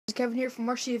Kevin here from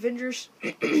Avengers,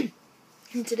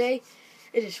 and today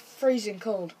it is freezing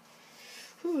cold.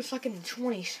 Ooh, it's like in the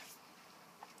 20s.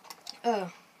 I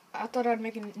thought I'd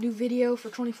make a new video for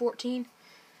 2014.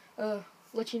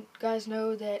 Let you guys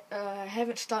know that I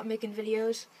haven't stopped making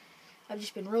videos. I've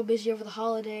just been real busy over the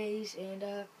holidays, and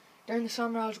during the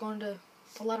summer I was going to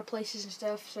a lot of places and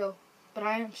stuff. But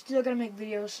I am still gonna make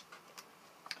videos.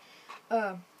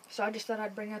 So I just thought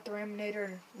I'd bring out the raminator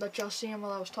and let y'all see him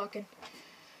while I was talking.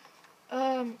 So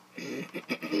I'm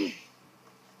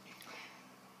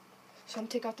gonna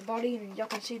take off the body and y'all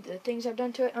can see the things I've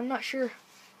done to it. I'm not sure.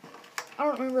 I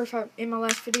don't remember if in my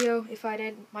last video if I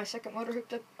had my second motor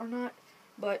hooked up or not,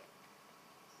 but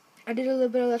I did a little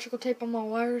bit of electrical tape on my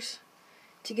wires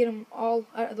to get them all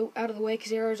out of the way,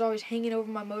 because they were always hanging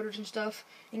over my motors and stuff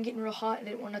and getting real hot, and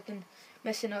I didn't want nothing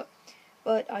messing up.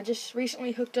 But I just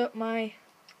recently hooked up my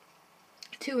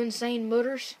two insane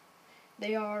motors.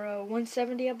 They are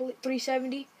 170, I believe,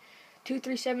 370. Two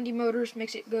 370 motors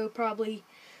makes it go probably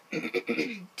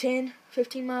 10,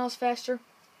 15 miles faster.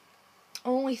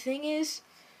 Only thing is,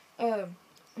 I'm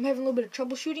having a little bit of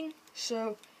troubleshooting,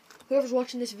 so whoever's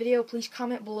watching this video, please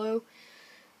comment below.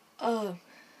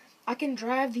 I can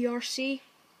drive the RC,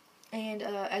 and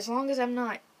as long as I'm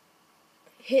not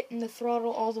hitting the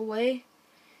throttle all the way,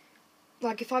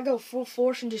 like if I go full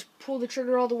force and just pull the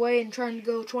trigger all the way and trying to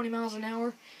go 20 miles an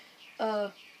hour,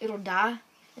 it'll die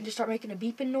and just start making a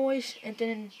beeping noise, and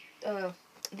then the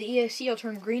ESC will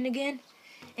turn green again.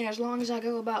 And as long as I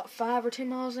go about 5 or 10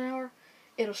 miles an hour,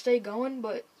 it'll stay going,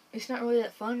 but it's not really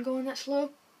that fun going that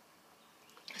slow.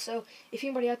 So if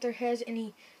anybody out there has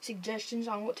any suggestions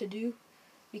on what to do,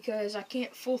 because I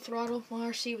can't full throttle my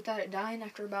RC without it dying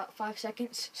after about 5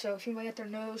 seconds. So if anybody out there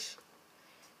knows,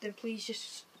 then please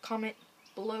just comment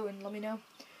below and let me know.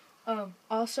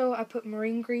 Also, I put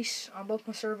marine grease on both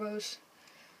my servos,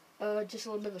 just a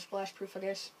little bit of a splash proof, I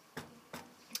guess.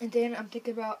 And then I'm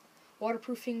thinking about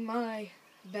waterproofing my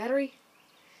battery.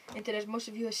 And then, as most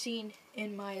of you have seen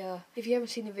in my, if you haven't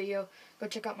seen the video, go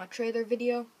check out my trailer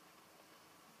video.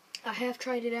 I have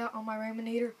tried it out on my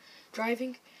raminator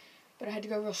driving, but I had to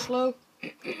go real slow.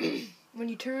 When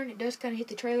you turn, it does kind of hit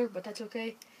the trailer, but that's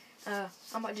okay. I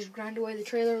might just grind away the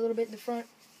trailer a little bit in the front.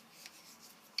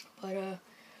 But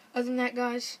other than that,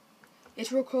 guys,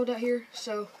 it's real cold out here,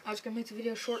 so I was going to make the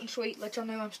video short and sweet, let y'all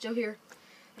know I'm still here,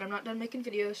 and I'm not done making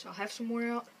videos. I'll have some more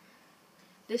out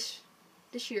this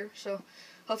year, so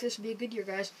hopefully this will be a good year,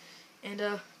 guys. And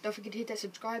don't forget to hit that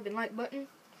subscribe and like button.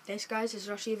 Thanks, guys. This is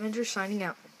Losi Avengers signing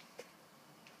out.